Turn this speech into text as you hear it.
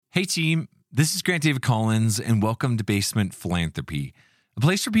Hey team, this is Grant David Collins and welcome to Basement Philanthropy, a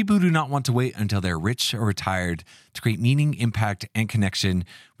place for people who do not want to wait until they're rich or retired to create meaning, impact, and connection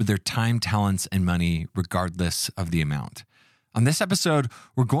with their time, talents, and money, regardless of the amount. On this episode,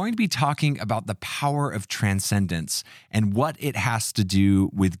 we're going to be talking about the power of transcendence and what it has to do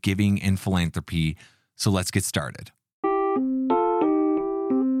with giving and philanthropy. So let's get started.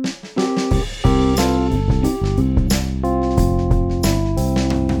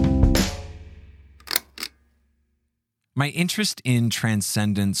 My interest in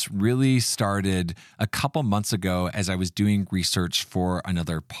transcendence really started a couple months ago as I was doing research for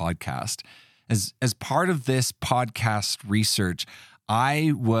another podcast. As part of this podcast research,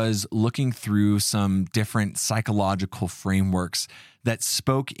 I was looking through some different psychological frameworks that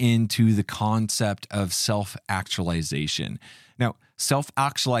spoke into the concept of self-actualization. Now,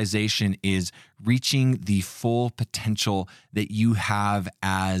 self-actualization is reaching the full potential that you have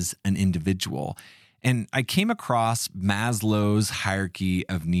as an individual. And I came across Maslow's hierarchy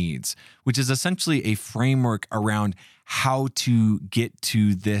of needs, which is essentially a framework around how to get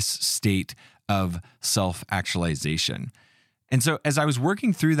to this state of self-actualization. And so as I was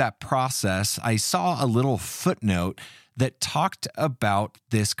working through that process, I saw a little footnote that talked about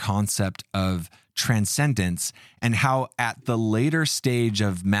this concept of transcendence and how at the later stage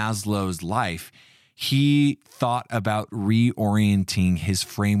of Maslow's life, he thought about reorienting his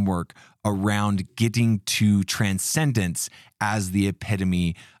framework around getting to transcendence as the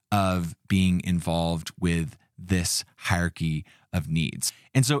epitome of being involved with this hierarchy of needs.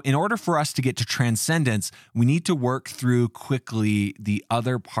 And so in order for us to get to transcendence, we need to work through quickly the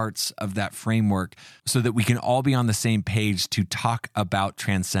other parts of that framework so that we can all be on the same page to talk about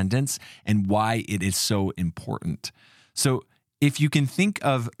transcendence and why it is so important. So if you can think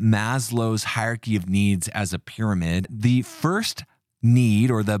of Maslow's hierarchy of needs as a pyramid, the first need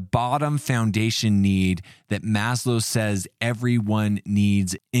or the bottom foundation need that Maslow says everyone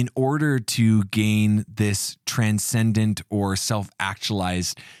needs in order to gain this transcendent or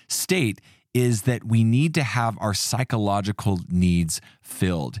self-actualized state is that we need to have our psychological needs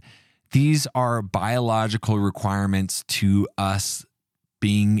filled. These are biological requirements to us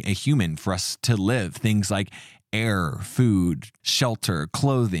being a human, for us to live. Things like air, food, shelter,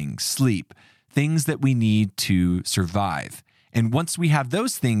 clothing, sleep, things that we need to survive. And once we have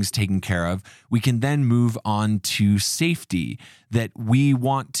those things taken care of, we can then move on to safety, that we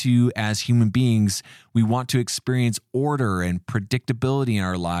want to, as human beings, we want to experience order and predictability in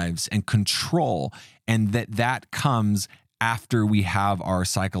our lives and control, and that comes after we have our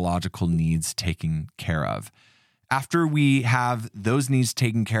psychological needs taken care of. After we have those needs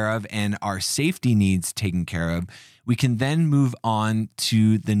taken care of and our safety needs taken care of, we can then move on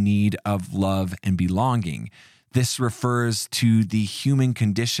to the need of love and belonging. This refers to the human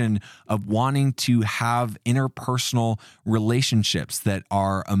condition of wanting to have interpersonal relationships that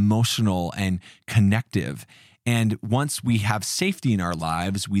are emotional and connective. And once we have safety in our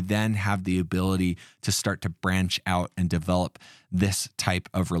lives, we then have the ability to start to branch out and develop this type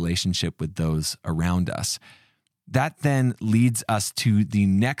of relationship with those around us. That then leads us to the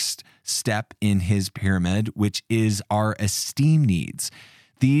next step in his pyramid, which is our esteem needs.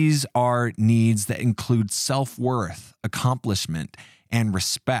 These are needs that include self-worth, accomplishment, and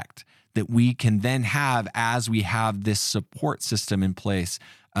respect that we can then have as we have this support system in place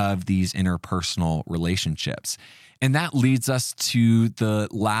of these interpersonal relationships. And that leads us to the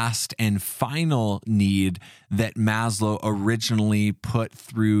last and final need that Maslow originally put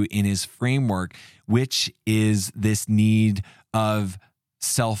through in his framework, which is this need of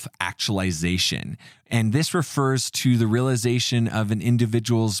self-actualization. And this refers to the realization of an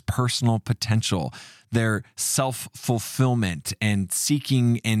individual's personal potential, their self-fulfillment, and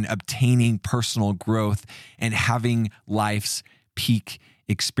seeking and obtaining personal growth and having life's peak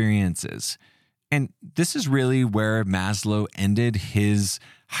experiences. And this is really where Maslow ended his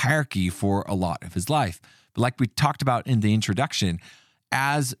hierarchy for a lot of his life. But like we talked about in the introduction,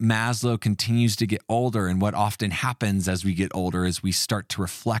 as Maslow continues to get older, and what often happens as we get older is we start to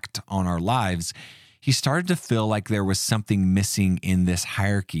reflect on our lives, he started to feel like there was something missing in this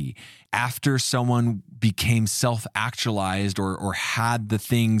hierarchy. After someone became self-actualized or had the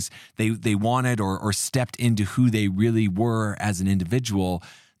things they wanted or stepped into who they really were as an individual,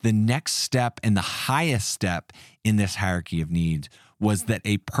 the next step and the highest step in this hierarchy of needs was that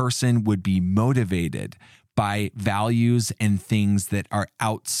a person would be motivated by values and things that are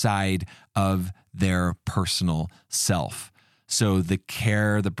outside of their personal self. So the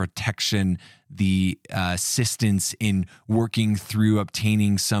care, the protection, the assistance in working through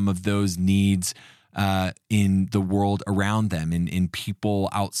obtaining some of those needs in the world around them, in people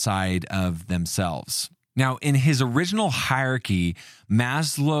outside of themselves. Now, in his original hierarchy,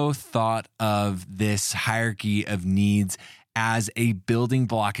 Maslow thought of this hierarchy of needs as a building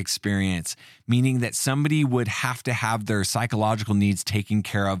block experience, meaning that somebody would have to have their psychological needs taken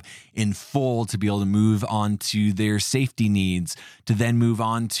care of in full to be able to move on to their safety needs, to then move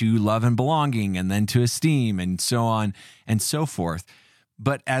on to love and belonging, and then to esteem, and so on and so forth.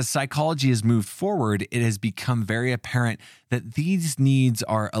 But as psychology has moved forward, it has become very apparent that these needs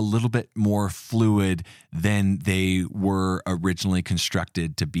are a little bit more fluid than they were originally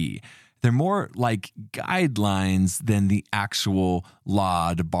constructed to be. They're more like guidelines than the actual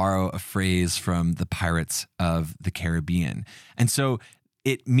law, to borrow a phrase from the Pirates of the Caribbean. And so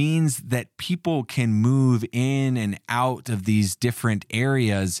it means that people can move in and out of these different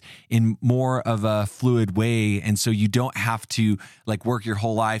areas in more of a fluid way. And so you don't have to work your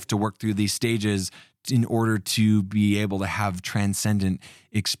whole life to work through these stages in order to be able to have transcendent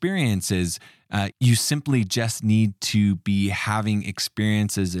experiences. You simply just need to be having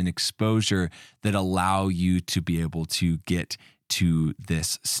experiences and exposure that allow you to be able to get to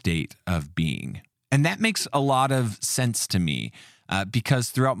this state of being. And that makes a lot of sense to me.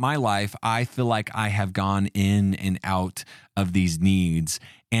 Because throughout my life, I feel like I have gone in and out of these needs,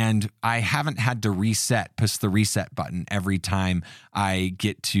 and I haven't had to push the reset button every time I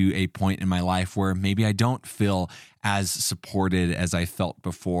get to a point in my life where maybe I don't feel as supported as I felt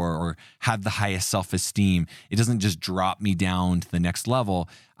before or have the highest self-esteem. It doesn't just drop me down to the next level.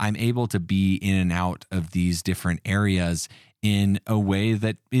 I'm able to be in and out of these different areas in a way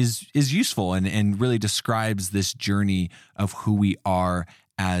that is useful and really describes this journey of who we are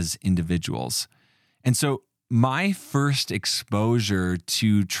as individuals. And so my first exposure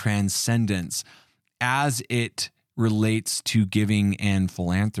to transcendence as it relates to giving and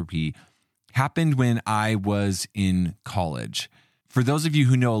philanthropy happened when I was in college. For those of you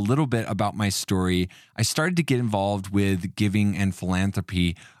who know a little bit about my story, I started to get involved with giving and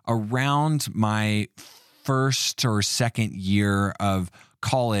philanthropy around my first or second year of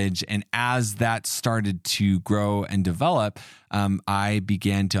college. And as that started to grow and develop, I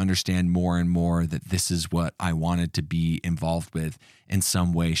began to understand more and more that this is what I wanted to be involved with in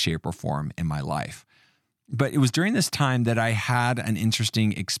some way, shape, or form in my life. But it was during this time that I had an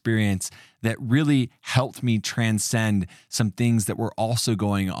interesting experience that really helped me transcend some things that were also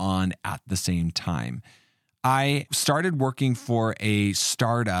going on at the same time. I started working for a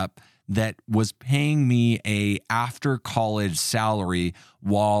startup that was paying me a after college salary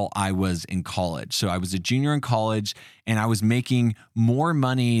while I was in college. So I was a junior in college and I was making more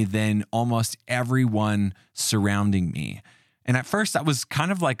money than almost everyone surrounding me. And at first that was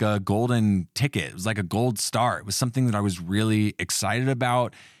kind of like a golden ticket. It was like a gold star. It was something that I was really excited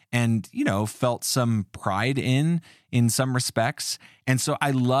about and, felt some pride in some respects. And so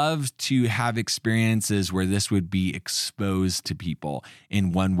I loved to have experiences where this would be exposed to people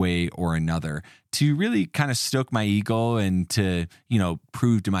in one way or another to really kind of stoke my ego and to,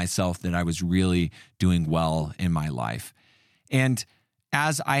 prove to myself that I was really doing well in my life. And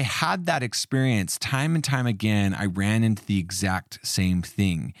as I had that experience time and time again, I ran into the exact same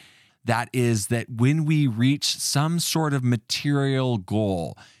thing. That is that when we reach some sort of material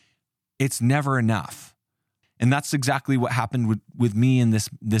goal, it's never enough. And that's exactly what happened with me and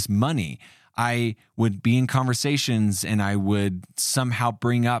this money. I would be in conversations and I would somehow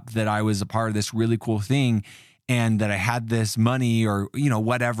bring up that I was a part of this really cool thing and that I had this money or,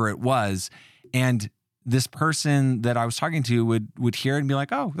 whatever it was. And this person that I was talking to would hear it and be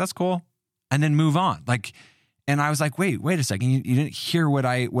like, oh, that's cool. And then move on. And I was like, wait a second. You didn't hear what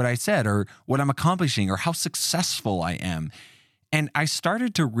I said or what I'm accomplishing or how successful I am. And I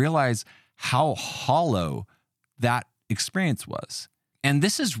started to realize how hollow that experience was. And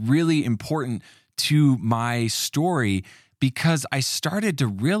this is really important to my story because I started to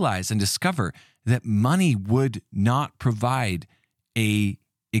realize and discover that money would not provide a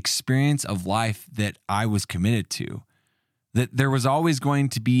experience of life that I was committed to. That there was always going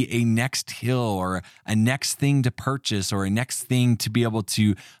to be a next hill or a next thing to purchase or a next thing to be able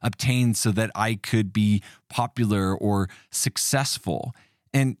to obtain so that I could be popular or successful.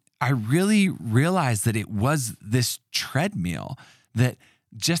 And I really realized that it was this treadmill that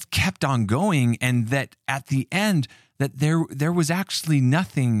just kept on going and that at the end, that there was actually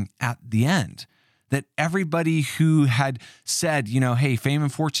nothing at the end. That everybody who had said, hey, fame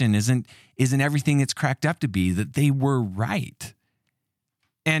and fortune isn't everything it's cracked up to be, that they were right.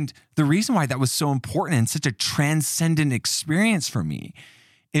 And the reason why that was so important and such a transcendent experience for me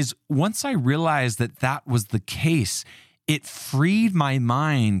is once I realized that was the case, it freed my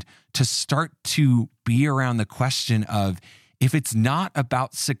mind to start to be around the question of, if it's not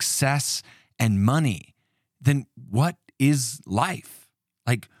about success and money, then what is life?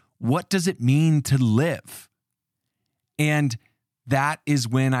 Like, what does it mean to live? And that is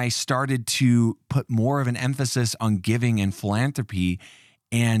when I started to put more of an emphasis on giving and philanthropy,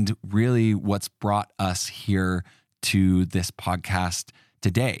 and really what's brought us here to this podcast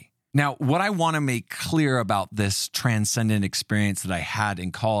today. Now, what I want to make clear about this transcendent experience that I had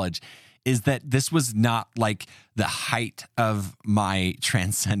in college is that this was not like the height of my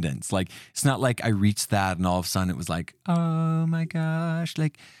transcendence. Like, it's not like I reached that and all of a sudden it was like, oh my gosh,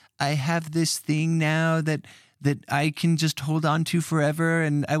 like I have this thing now that I can just hold on to forever,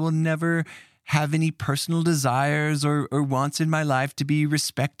 and I will never have any personal desires or wants in my life to be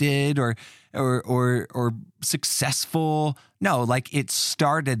respected or successful. No, like, it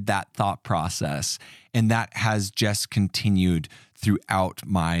started that thought process, and that has just continued throughout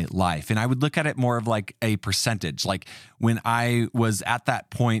my life. And I would look at it more of like a percentage. Like, when I was at that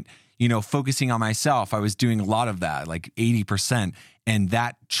point, focusing on myself, I was doing a lot of that, like 80%. And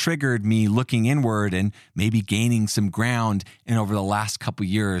that triggered me looking inward and maybe gaining some ground. And over the last couple of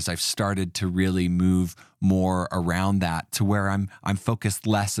years, I've started to really move more around that to where I'm focused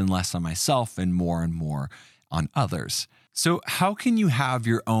less and less on myself and more on others. So how can you have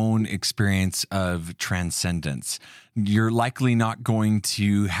your own experience of transcendence? You're likely not going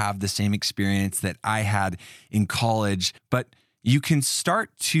to have the same experience that I had in college, but you can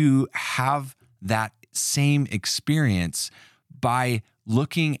start to have that same experience by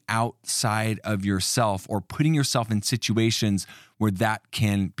looking outside of yourself or putting yourself in situations where that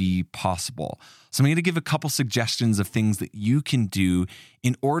can be possible. So I'm going to give a couple suggestions of things that you can do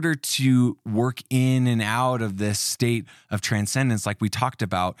in order to work in and out of this state of transcendence, like we talked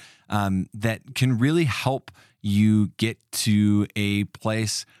about, that can really help you get to a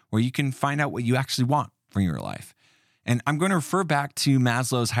place where you can find out what you actually want from your life. And I'm going to refer back to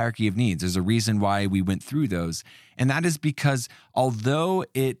Maslow's hierarchy of needs. There's a reason why we went through those. And that is because although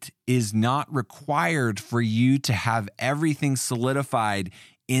it is not required for you to have everything solidified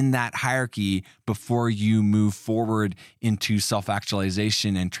in that hierarchy before you move forward into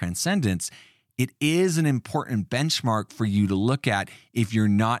self-actualization and transcendence, it is an important benchmark for you to look at if you're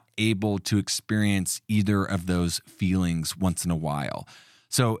not able to experience either of those feelings once in a while.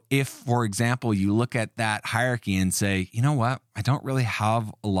 So if, for example, you look at that hierarchy and say, you know what, I don't really have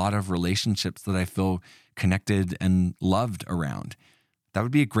a lot of relationships that I feel connected and loved around, that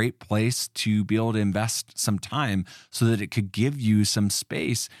would be a great place to be able to invest some time so that it could give you some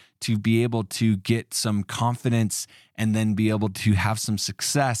space to be able to get some confidence and then be able to have some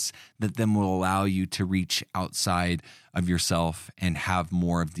success that then will allow you to reach outside of yourself and have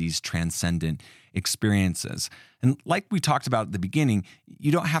more of these transcendent experiences. And like we talked about at the beginning,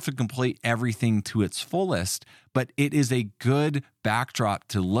 you don't have to complete everything to its fullest, but it is a good backdrop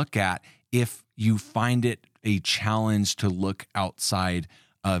to look at if you find it a challenge to look outside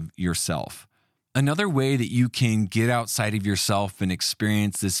of yourself. Another way that you can get outside of yourself and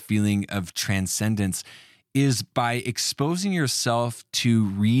experience this feeling of transcendence is by exposing yourself to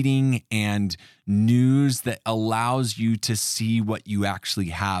reading and news that allows you to see what you actually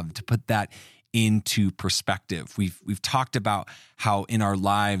have, to put that into perspective. We've talked about how in our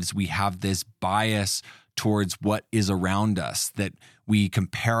lives we have this bias towards what is around us, that we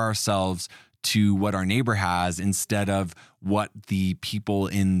compare ourselves to what our neighbor has instead of what the people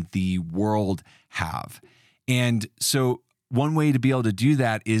in the world have. And so one way to be able to do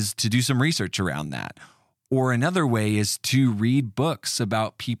that is to do some research around that. Or another way is to read books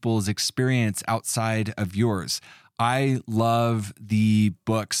about people's experience outside of yours. I love the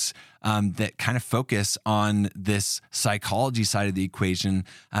books that kind of focus on this psychology side of the equation.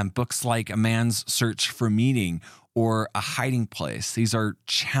 Books like A Man's Search for Meaning or A Hiding Place. These are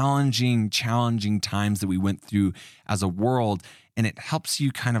challenging times that we went through as a world. And it helps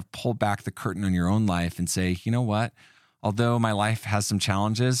you kind of pull back the curtain on your own life and say, you know what? Although my life has some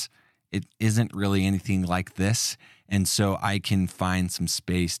challenges, it isn't really anything like this. And so I can find some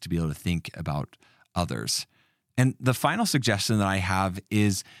space to be able to think about others. And the final suggestion that I have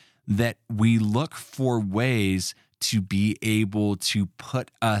is that we look for ways to be able to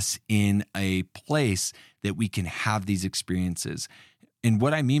put us in a place that we can have these experiences. And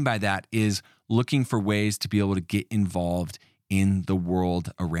what I mean by that is looking for ways to be able to get involved in the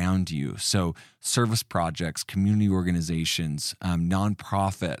world around you. So service projects, community organizations,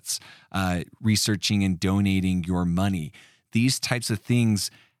 nonprofits, researching and donating your money. These types of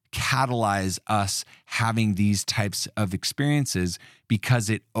things catalyze us having these types of experiences because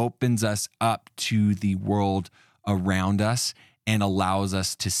it opens us up to the world around us and allows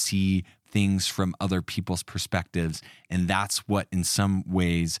us to see things from other people's perspectives. And that's what, in some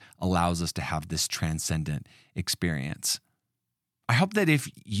ways, allows us to have this transcendent experience. I hope that if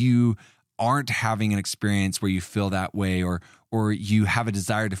you aren't having an experience where you feel that way, or you have a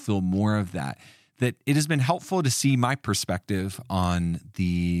desire to feel more of that, that it has been helpful to see my perspective on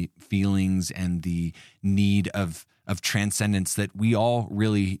the feelings and the need of transcendence that we all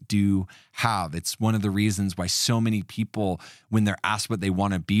really do have. It's one of the reasons why so many people, when they're asked what they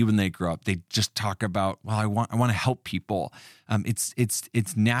want to be when they grow up, they just talk about, well, I want to help people.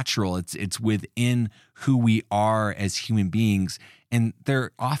 It's natural. It's within who we are as human beings. And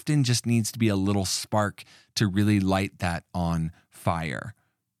there often just needs to be a little spark to really light that on fire.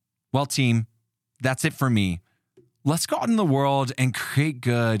 Well, team, that's it for me. Let's go out in the world and create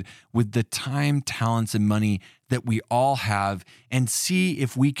good with the time, talents, and money that we all have, and see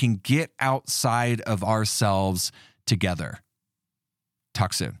if we can get outside of ourselves together.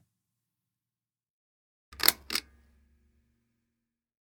 Talk soon.